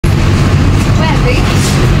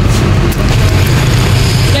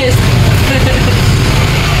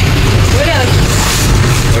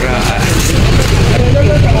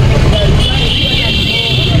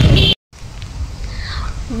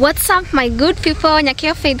What's up, my good people?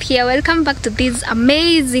 Nyakio Faith here. Welcome back to this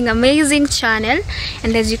amazing channel.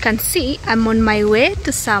 And as you can see, I'm on my way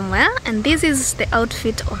to somewhere, and this is the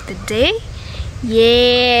outfit of the day.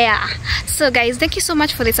 Yeah, so guys, thank you so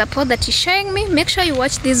much for the support that you're showing me. Make sure you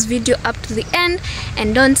watch this video up to the end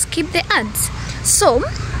and don't skip the ads. So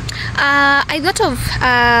I thought of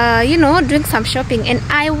doing some shopping, and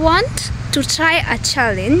I want to try a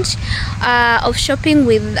challenge of shopping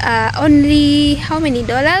with only how many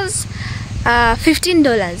dollars?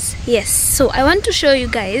 $15. Yes, so I want to show you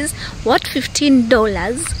guys what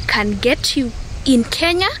 $15 can get you in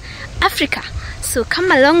Kenya, Africa. So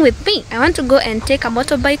come along with me. I want to go and take a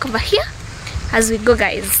motorbike over here as we go,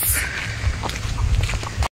 guys.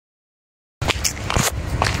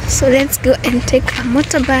 So let's go and take a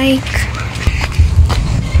motorbike.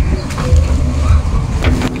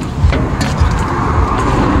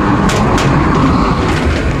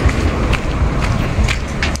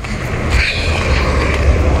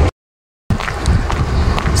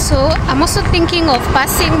 So I'm also thinking of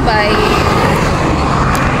passing by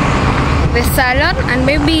the salon and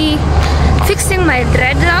maybe fixing my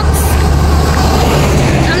dreadlocks.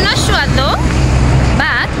 I'm not sure though,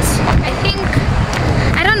 but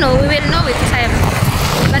I don't know, we will know with time.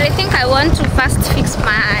 But I think I want to first fix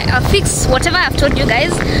whatever I've told you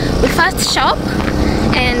guys. We first shop,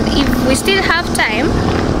 and if we still have time,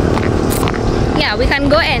 yeah, we can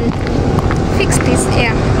go and fix this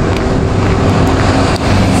here.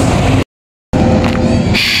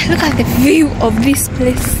 Look at the view of this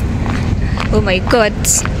place. Oh my god,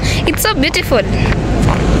 it's so beautiful.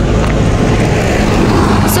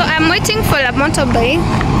 So I'm waiting for a motorbike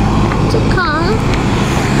to come,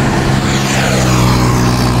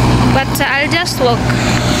 but I'll just walk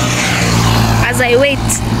as I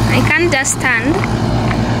wait. I can't just stand.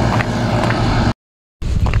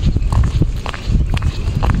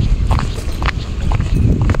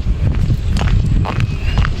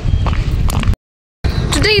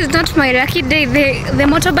 Today is not my lucky day. The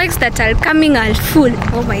motorbikes that are coming are full.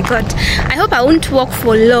 Oh my god, I hope I won't walk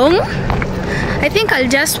for long. I think I'll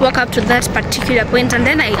just walk up to that particular point, and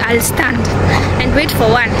then I'll stand and wait for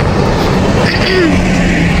one.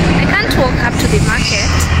 I can't walk up to the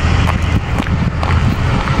market.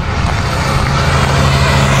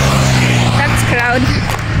 That's crowd.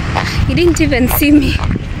 You didn't even see me.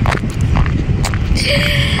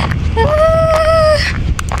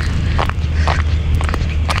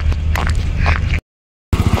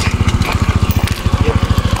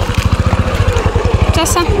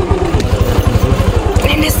 Sasa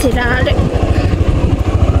nene silale.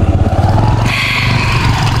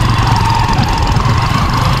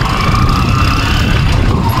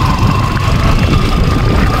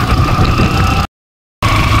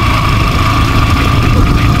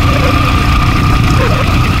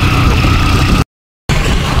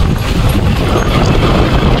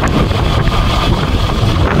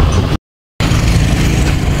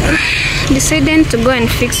 Decided to go and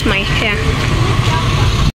fix my hair.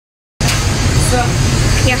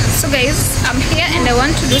 Yeah, so guys, I'm here and I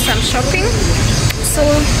want to do some shopping, so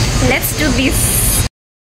let's do this.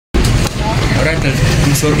 Alright,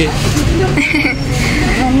 it's okay.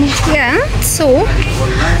 Yeah, so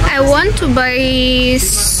I want to buy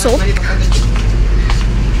soap.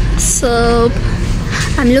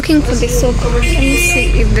 I'm looking for the soap. Let me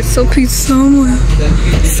see if the soap is somewhere.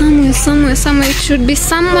 It should be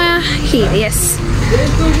somewhere here. Yes.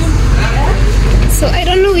 So I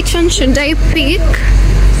don't know which one should I pick.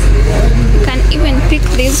 You can even pick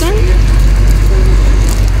this one.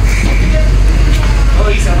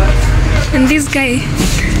 And this guy.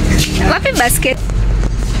 Wapi basket?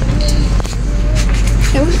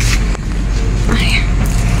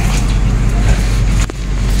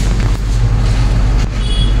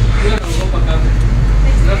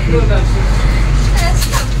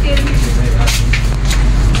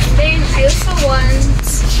 Then I also want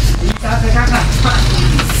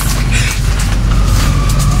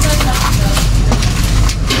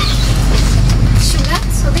sugar.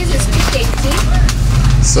 So this is 280.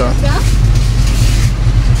 So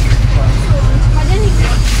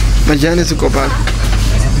majani ziko bag.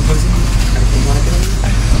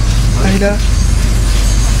 Aida.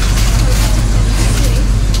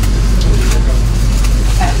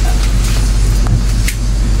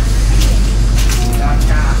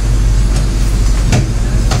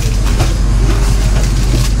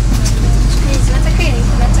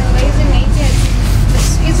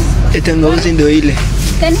 Tangawizi ndio ile.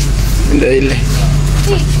 Tena? Ndio ile.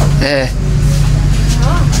 Eh.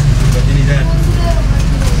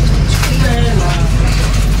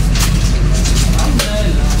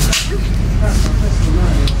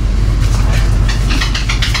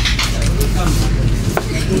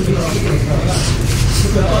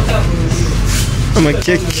 Ama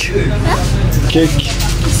cake. Cake.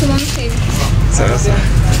 Someone cake. Sawa sawa.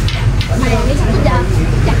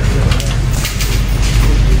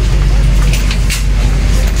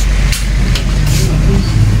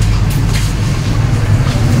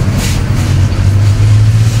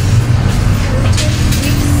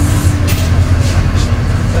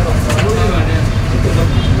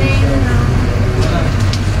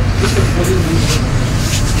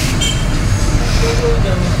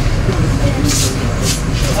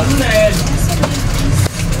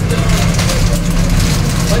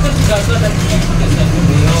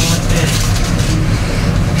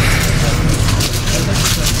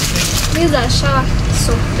 These are shower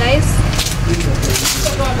soap, guys.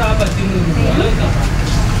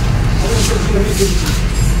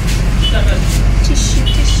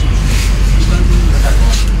 Tissue.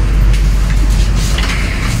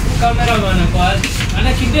 Cameraman kwani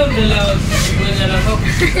anakimbia mbele kwenye nafaka.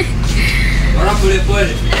 Bora pole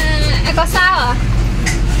pole. Iko sawa?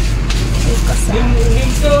 Iko sawa.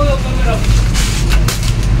 Nimtoe kamera.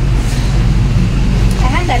 I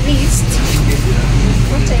had a list.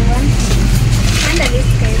 What I want. I had a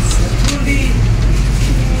list, guys.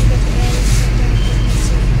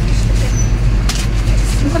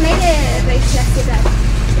 Mkono ile right ya sida.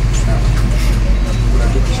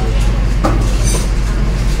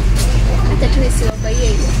 Hata tu nisiwabaie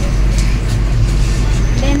hiyo.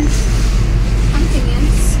 Then something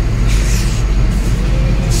else.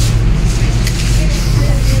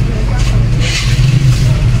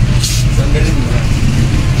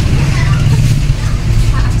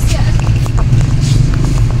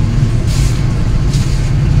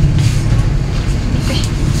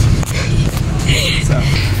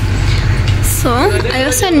 So I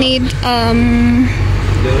also need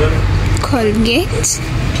Colgate,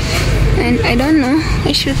 and I don't know,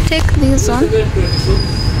 I should take this on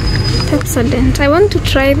Pepsodent. I want to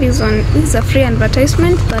try this on. This is a free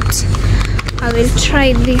advertisement, but I will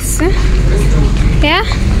try this. Yeah,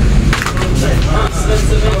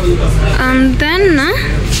 and then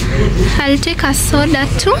I'll take a soda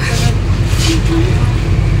too.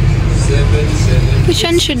 Which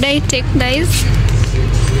one should I take, guys?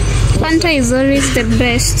 Fanta is always the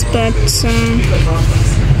best, but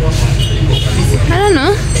I don't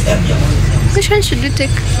know. Which one should we take?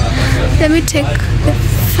 Let me take the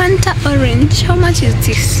Fanta orange. How much is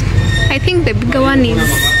this? I think the bigger one is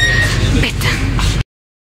better.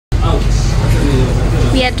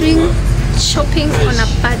 We are doing shopping on a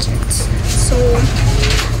budget, so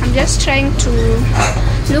I'm just trying to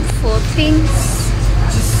look for things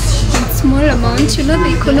in small amounts. You know,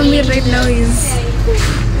 the economy right now is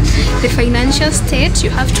the financial state. You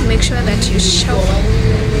have to make sure that you shop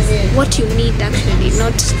what you need, actually,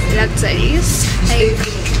 not luxuries. Like,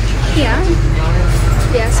 yeah,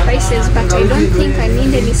 there are spices, but I don't think I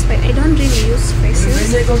need any spice. I don't really use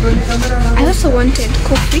spices. I also wanted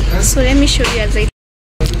coffee, so let me show you as I.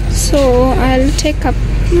 So I'll take up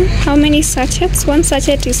how many sachets? One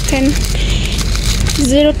sachet is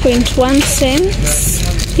 0.1 cents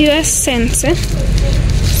US cents.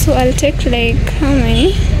 So I'll take like how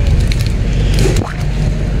many?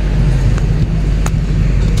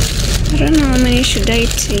 I don't know how many should I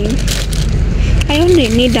take. I only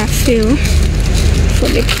need a few for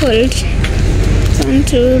the cold. 1,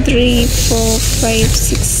 2, 3, 4, 5,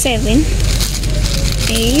 6, 7,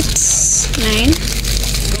 8, 9,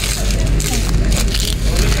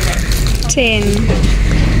 10.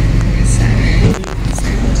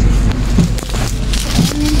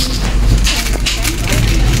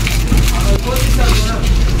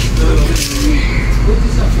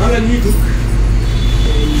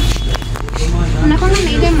 Unakonga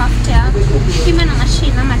na ile mafuta ya kupima na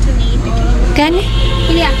mashine ama tu ni ipi? Gani?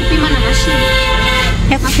 Ile ya kupima na mashine.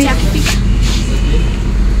 Ya Mafuta ya kupika.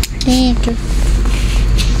 Ni tu.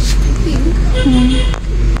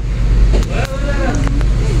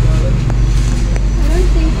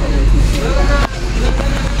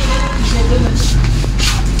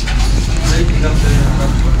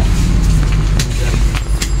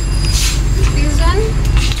 This one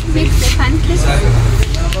makes the pancakes.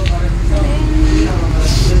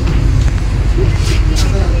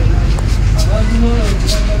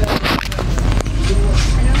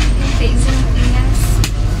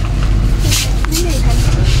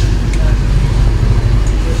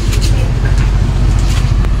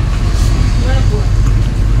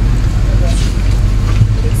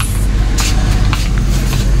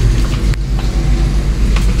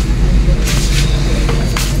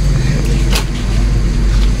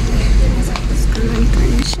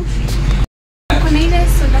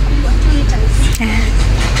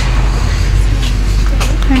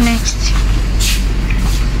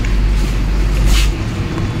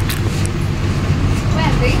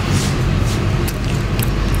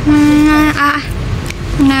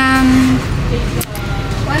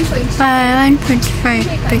 1.5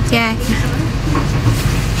 peke yake.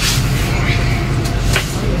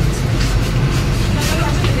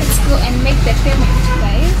 Let's go and make the payment,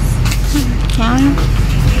 guys.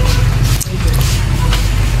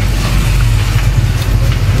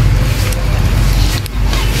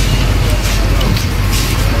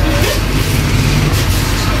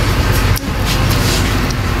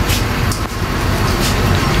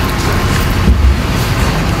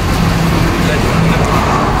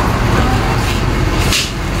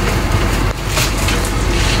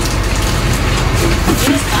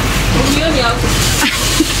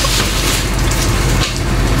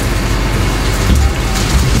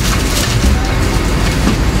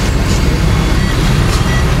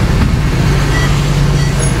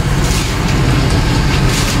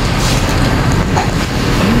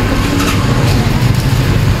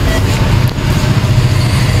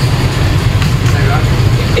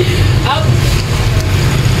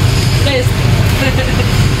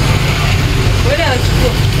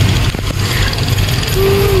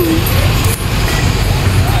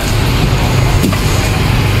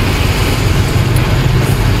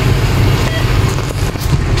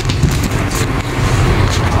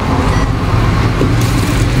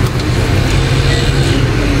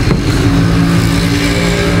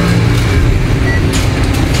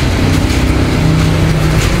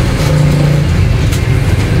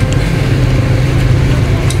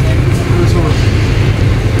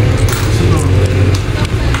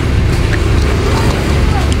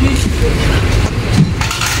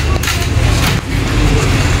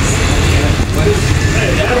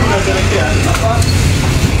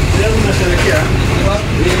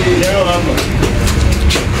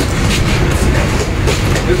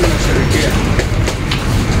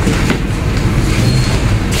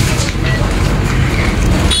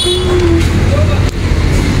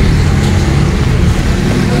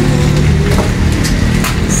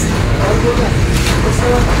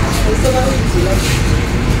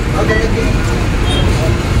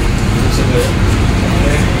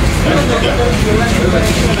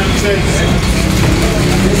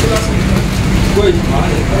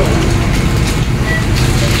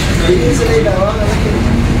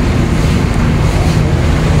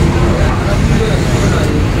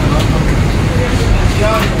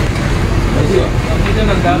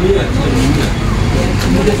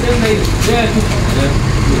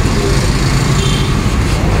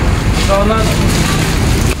 Sawa.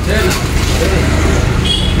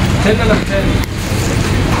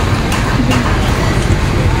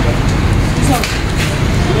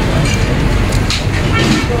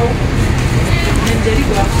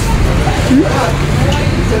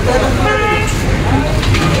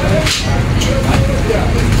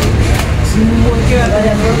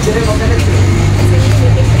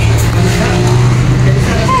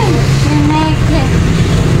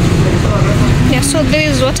 Yeah, so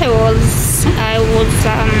this is what I was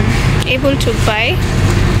able to buy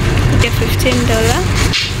with the $15.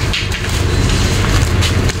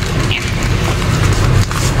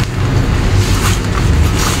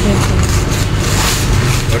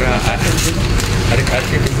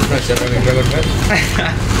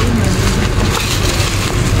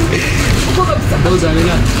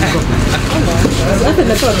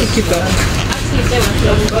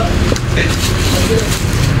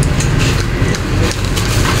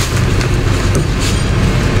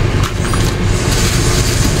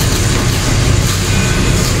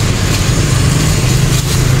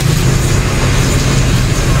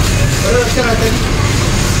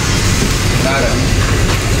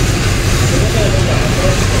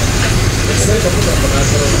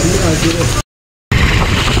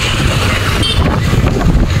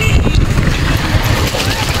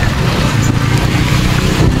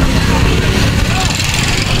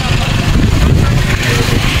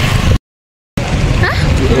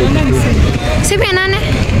 Sipi ya nane?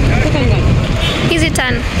 Hizi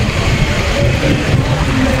tano.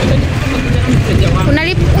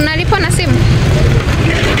 Unalipa na simu?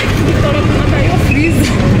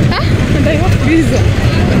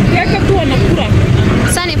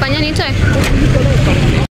 Sasa nifanye nitoe?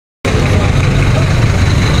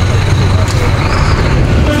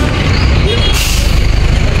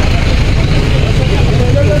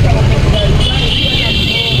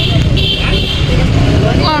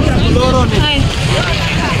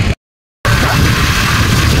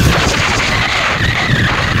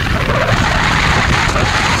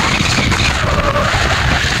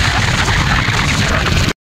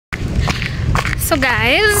 So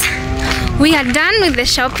guys, we are done with the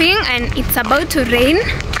shopping and it's about to rain.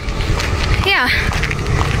 Yeah,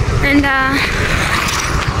 and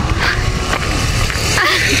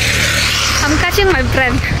catching my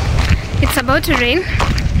breath. It's about to rain,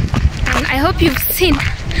 and I hope you've seen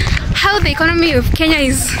how the economy of Kenya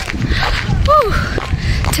is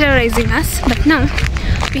terrorizing us. But now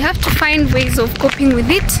we have to find ways of coping with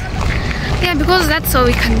it. Yeah, because that's all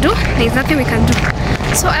we can do. There's nothing we can do.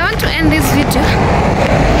 So I want to end this video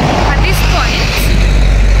at this point.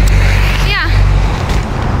 Yeah.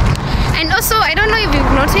 And also, I don't know if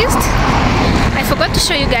you've noticed, I forgot to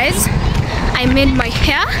show you guys, I made my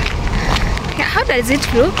hair. Yeah, how does it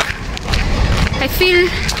look? I feel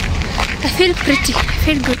pretty. I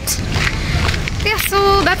feel good. Yeah,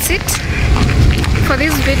 so that's it for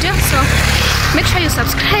this video. So make sure you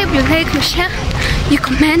subscribe, you like, you share, you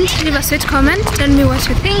comment, leave a sweet comment, tell me what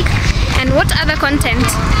you think and what other content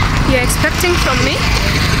you're expecting from me.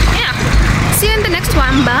 Yeah, see you in the next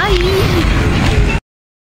one. Bye.